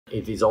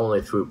It is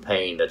only through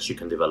pain that you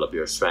can develop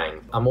your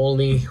strength. I'm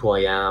only who I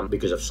am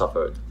because I've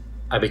suffered.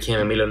 I became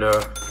a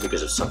millionaire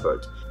because I've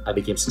suffered. I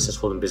became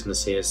successful in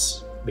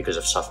businesses because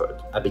I've suffered.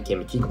 I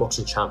became a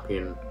kickboxing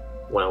champion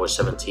when I was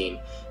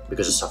 17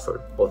 because I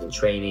suffered, both in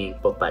training,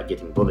 both by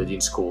getting bullied in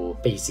school.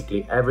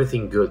 Basically,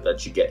 everything good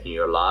that you get in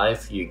your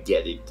life, you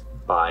get it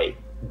by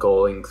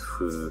going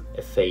through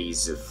a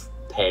phase of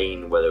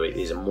pain, whether it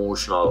is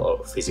emotional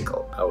or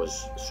physical. I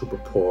was super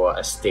poor.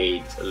 I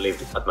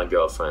lived at my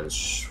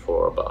girlfriend's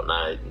for about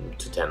 9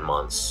 to 10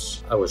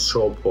 months. I was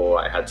so poor,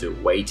 I had to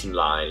wait in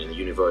line in the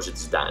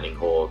university's dining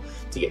hall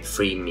to get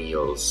free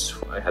meals.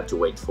 I had to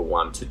wait for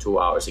 1 to 2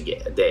 hours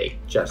a day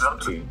just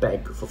to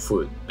beg for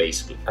food,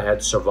 basically. I had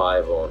to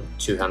survive on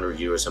 200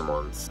 euros a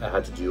month. I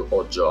had to do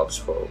odd jobs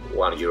for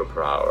 €1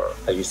 per hour.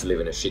 I used to live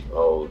in a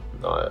shithole,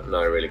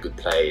 not a really good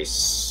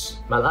place.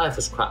 My life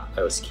was crap.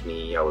 I was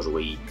skinny, I was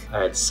weak,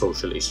 I had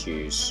social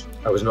issues.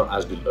 I was not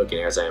as good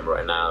looking as I am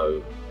right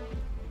now.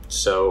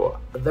 So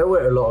there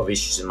were a lot of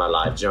issues in my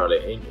life,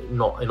 generally,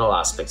 in all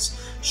aspects,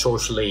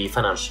 socially,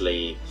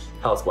 financially,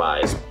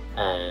 health-wise.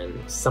 And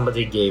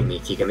somebody gave me a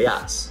kick in the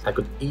ass. I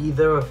could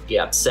either get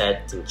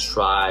upset and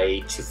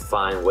try to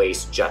find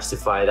ways to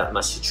justify that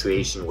my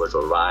situation was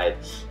alright,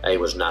 that it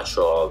was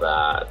natural,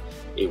 that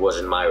it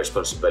wasn't my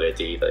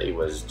responsibility, that it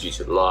was due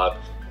to luck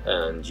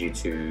and due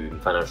to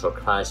financial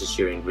crisis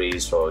here in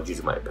Greece, or due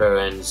to my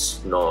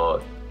parents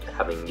not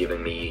having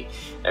given me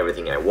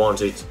everything I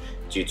wanted,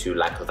 due to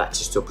lack of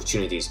access to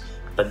opportunities.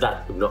 But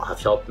that would not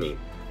have helped me.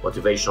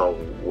 Motivational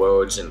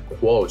words and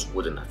quotes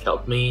wouldn't have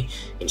helped me,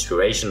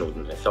 inspiration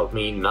wouldn't have helped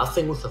me,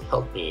 nothing would have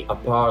helped me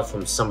apart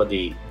from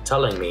somebody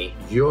telling me,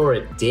 you're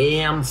a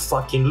damn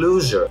fucking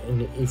loser,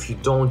 and if you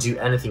don't do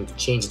anything to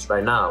change it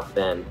right now,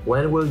 then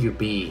when will you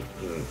be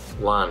in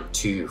 1,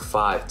 2,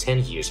 5,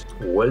 10 years?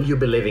 Will you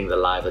be living the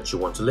life that you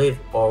want to live,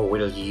 or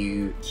will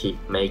you keep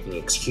making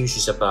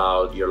excuses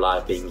about your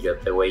life being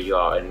the way you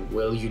are, and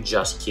will you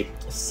just keep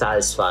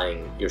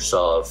satisfying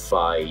yourself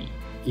by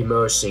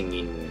immersing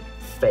in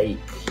fake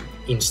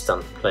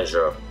instant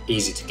pleasure,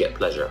 easy to get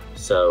pleasure?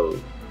 So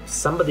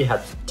somebody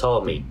had to tell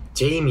me,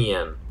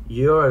 Damian,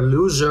 you're a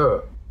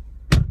loser.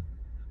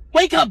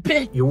 Wake up,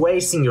 bitch! You're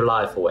wasting your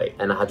life away.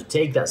 And I had to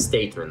take that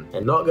statement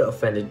and not get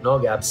offended,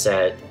 not get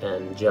upset,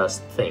 and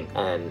just think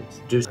and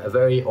do a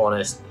very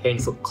honest,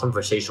 painful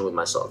conversation with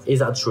myself. Is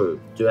that true?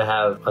 Do I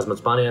have as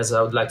much money as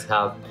I would like to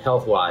have?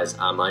 Health-wise,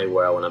 am I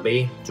where I want to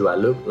be? Do I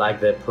look like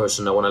the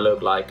person I want to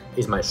look like?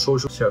 Is my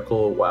social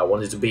circle where I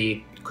want it to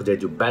be? Could I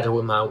do better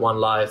with my one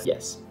life?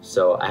 Yes.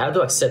 So I had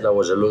to accept I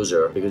was a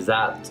loser, because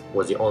that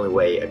was the only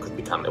way I could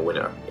become a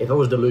winner. If I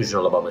was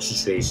delusional about my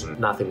situation,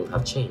 nothing would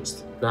have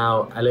changed.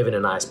 Now, I live in a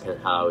nice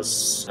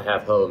penthouse, I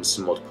have homes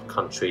in multiple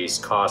countries,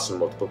 cars in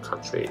multiple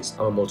countries,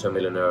 I'm a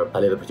multi-millionaire, I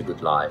live a pretty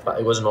good life. But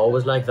it wasn't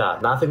always like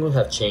that. Nothing would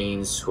have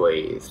changed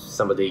with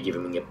somebody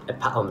giving me a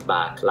pat on the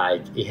back,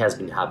 like it has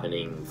been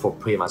happening for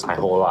pretty much my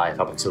whole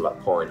life up until that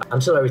point.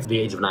 Until I reached the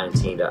age of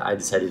 19 that I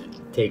decided to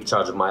take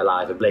charge of my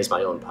life and blaze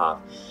my own path.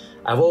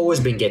 I've always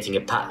been getting a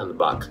pat on the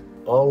back,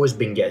 always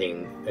been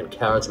getting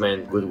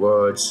encouragement, good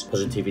words,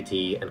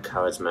 positivity,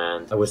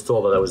 encouragement. I was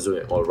told that I was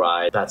doing all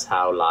right. That's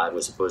how life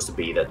was supposed to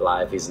be, that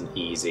life isn't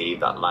easy,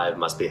 that life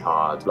must be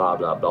hard, blah,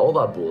 blah, blah. All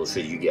that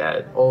bullshit you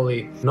get.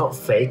 Only not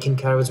fake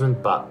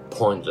encouragement, but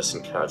pointless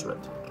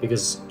encouragement.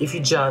 Because if you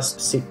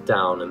just sit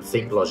down and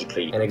think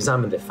logically and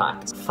examine the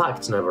facts,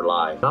 facts never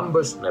lie,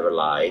 numbers never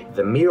lie,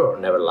 the mirror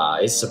never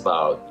lies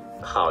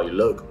about how you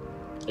look.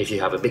 If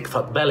you have a big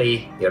fat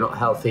belly, you're not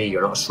healthy,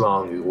 you're not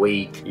strong, you're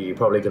weak, you're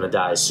probably gonna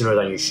die sooner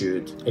than you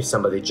should. If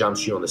somebody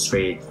jumps you on the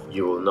street,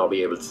 you will not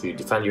be able to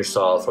defend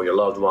yourself or your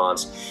loved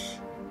ones.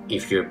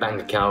 If your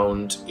bank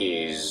account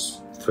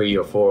is 3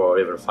 or 4 or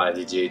even 5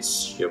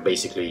 digits, you're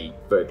basically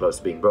very close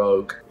to being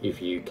broke.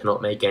 If you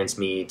cannot make ends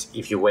meet,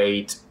 if you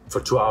wait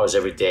for 2 hours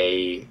every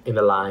day in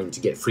the line to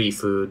get free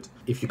food,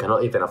 if you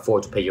cannot even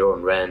afford to pay your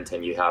own rent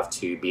and you have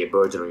to be a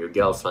burden on your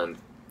girlfriend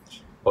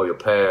or your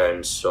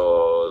parents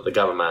or the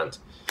government,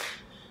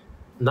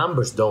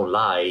 numbers don't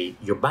lie.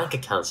 Your bank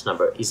account's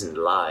number isn't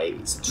a lie,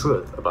 it's the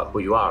truth about who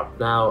you are.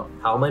 Now,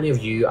 how many of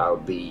you are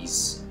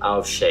obese, out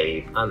of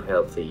shape,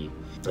 unhealthy,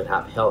 and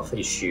have health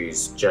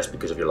issues just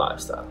because of your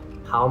lifestyle?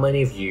 How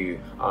many of you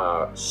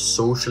are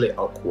socially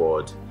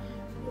awkward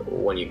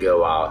when you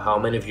go out? How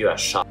many of you are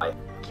shy?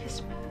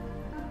 Kiss me.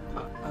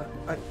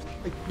 I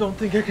don't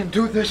think I can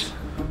do this.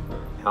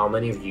 How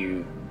many of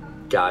you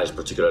guys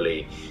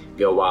particularly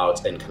go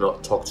out and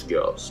cannot talk to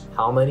girls?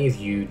 How many of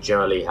you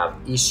generally have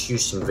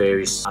issues in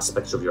various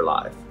aspects of your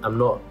life? I'm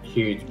not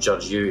here to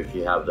judge you if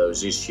you have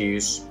those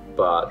issues,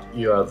 but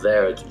you are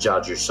there to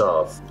judge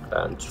yourself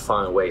and to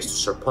find ways to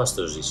surpass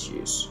those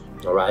issues.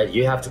 Alright,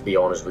 you have to be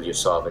honest with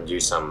yourself and do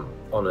some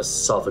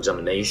honest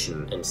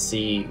self-examination and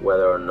see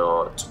whether or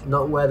not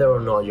whether or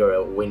not you're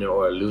a winner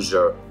or a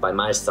loser by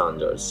my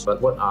standards,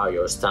 but what are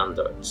your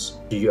standards?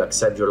 Do you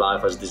accept your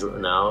life as it is right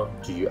now?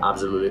 Do you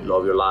absolutely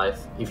love your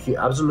life? If you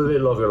absolutely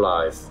love your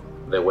life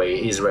the way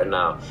it is right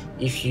now,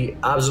 if you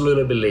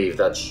absolutely believe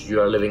that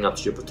you are living up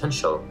to your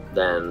potential,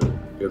 then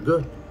you're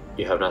good.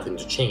 you have nothing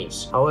to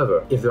change.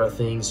 However, if there are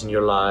things in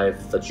your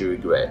life that you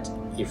regret,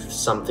 if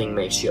something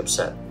makes you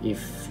upset,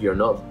 if you're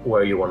not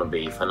where you want to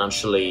be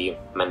financially,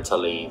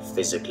 mentally,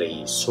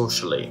 physically,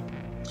 socially,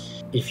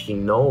 if you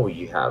know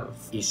you have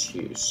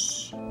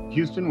issues,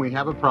 Houston, we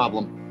have a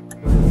problem.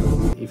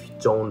 if you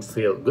don't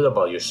feel good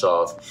about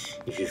yourself,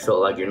 if you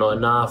feel like you're not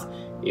enough,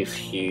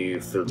 if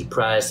you feel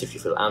depressed, if you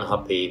feel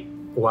unhappy,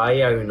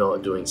 why are you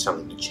not doing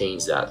something to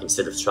change that?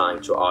 Instead of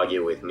trying to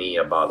argue with me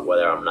about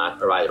whether I'm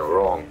not right or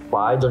wrong,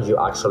 why don't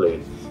you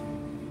actually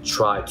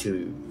try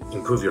to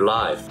improve your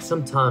life?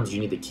 Sometimes you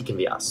need a kick in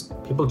the ass.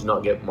 People do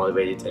not get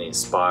motivated and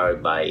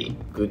inspired by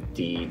good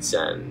deeds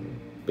and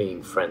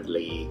being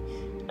friendly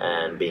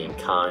and being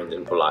kind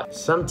and polite.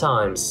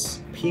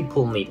 Sometimes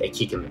people need a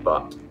kick in the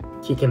butt,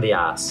 kick in the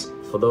ass.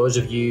 For those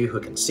of you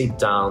who can sit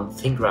down,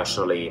 think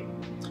rationally,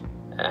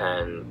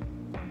 and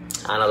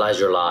analyze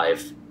your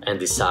life and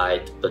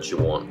decide that you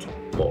want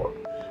more.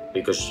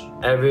 Because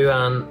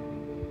everyone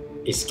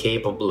is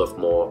capable of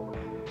more,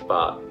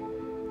 but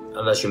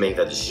unless you make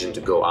that decision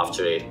to go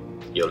after it,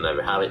 you'll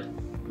never have it.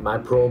 My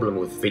problem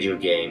with video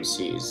games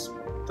is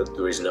that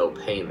there is no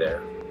pain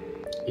there.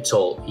 It's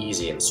all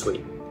easy and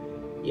sweet.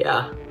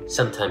 Yeah,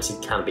 sometimes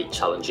it can be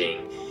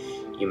challenging.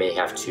 You may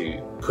have to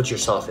put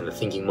yourself in the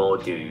thinking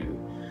mode to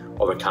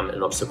overcome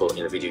an obstacle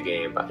in a video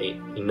game, but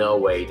in no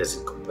way does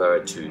it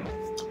compare to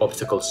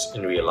obstacles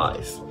in real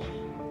life.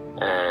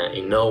 And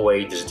in no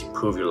way does it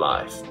improve your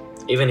life,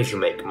 even if you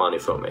make money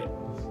from it.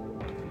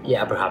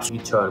 Yeah, perhaps you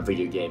turn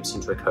video games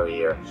into a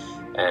career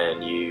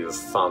and you've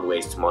found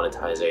ways to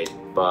monetize it,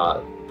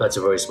 but that's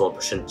a very small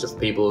percentage of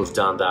people who've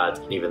done that,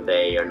 and even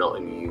they are not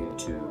immune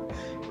to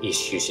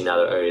issues in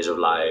other areas of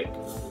life,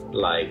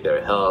 like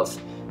their health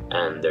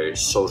and their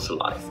social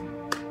life.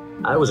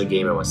 I was a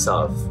gamer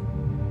myself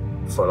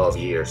for a lot of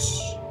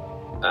years,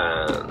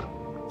 and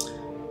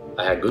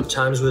I had good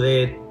times with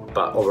it,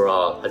 but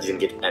overall I didn't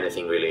get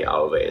anything really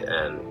out of it,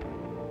 and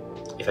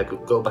if I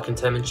could go back in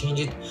time and change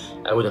it,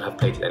 I wouldn't have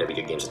played any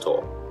video games at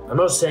all. I'm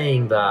not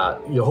saying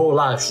that your whole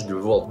life should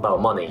revolve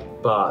about money,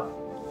 but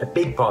a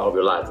big part of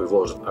your life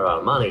revolves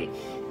around money,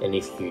 and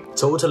if you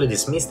totally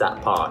dismiss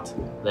that part,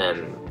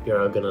 then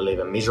you're gonna live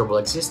a miserable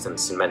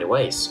existence in many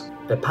ways.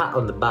 A pat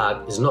on the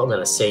back is not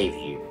gonna save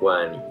you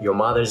when your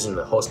mother's in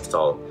the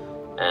hospital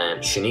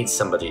and she needs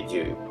somebody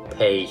to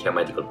pay her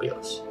medical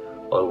bills,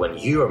 or when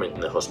you are in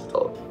the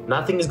hospital.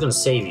 Nothing is going to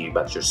save you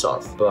but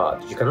yourself.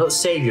 But you cannot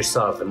save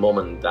yourself the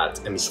moment that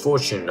a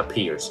misfortune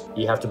appears.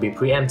 You have to be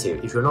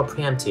preemptive. If you're not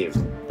preemptive,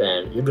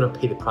 then you're going to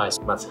pay the price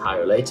much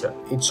higher later.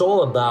 It's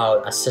all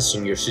about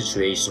assessing your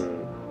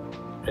situation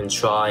and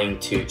trying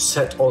to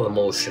set all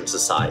emotions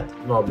aside,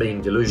 not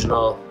being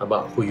delusional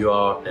about who you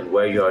are and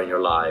where you are in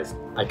your life.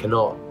 I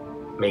cannot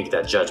make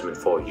that judgment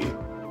for you.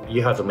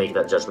 You have to make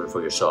that judgment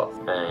for yourself,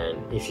 and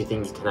if you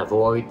think you can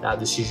avoid that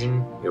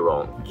decision, you're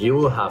wrong. You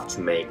will have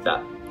to make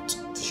that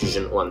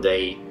decision one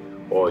day,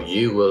 or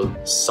you will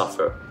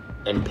suffer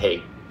and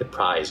pay the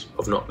price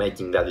of not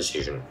making that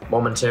decision.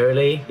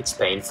 Momentarily, it's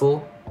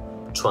painful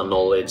to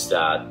acknowledge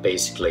that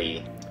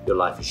basically your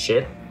life is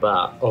shit,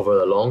 but over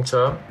the long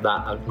term,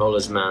 that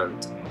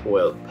acknowledgement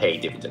will pay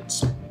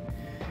dividends.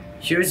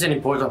 Here's an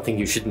important thing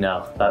you should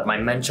know that my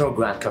mentor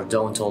Grant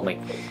Cardone told me.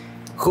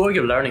 Who are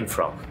you learning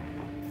from?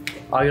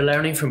 Are you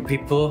learning from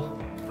people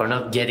who are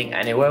not getting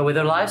anywhere with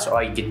their lives, or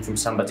are you getting from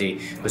somebody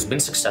who's been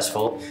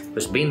successful,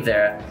 who's been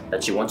there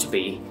that you want to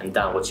be and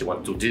done what you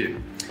want to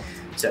do?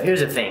 So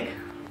here's the thing.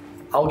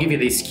 I'll give you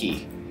this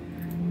key.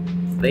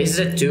 This is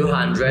a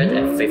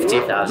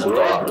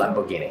 $250,000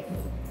 Lamborghini.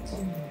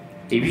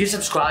 If you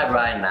subscribe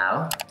right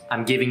now,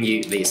 I'm giving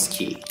you this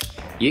key.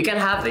 You can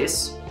have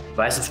this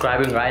by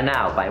subscribing right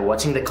now, by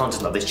watching the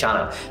content of this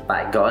channel,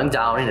 by going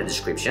down in the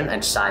description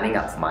and signing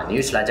up for my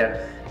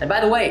newsletter. And by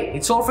the way,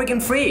 it's all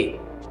freaking free.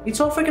 It's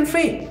all freaking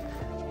free.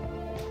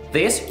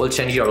 This will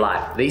change your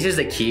life. This is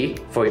the key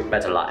for your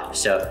better life.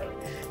 So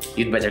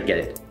you'd better get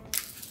it.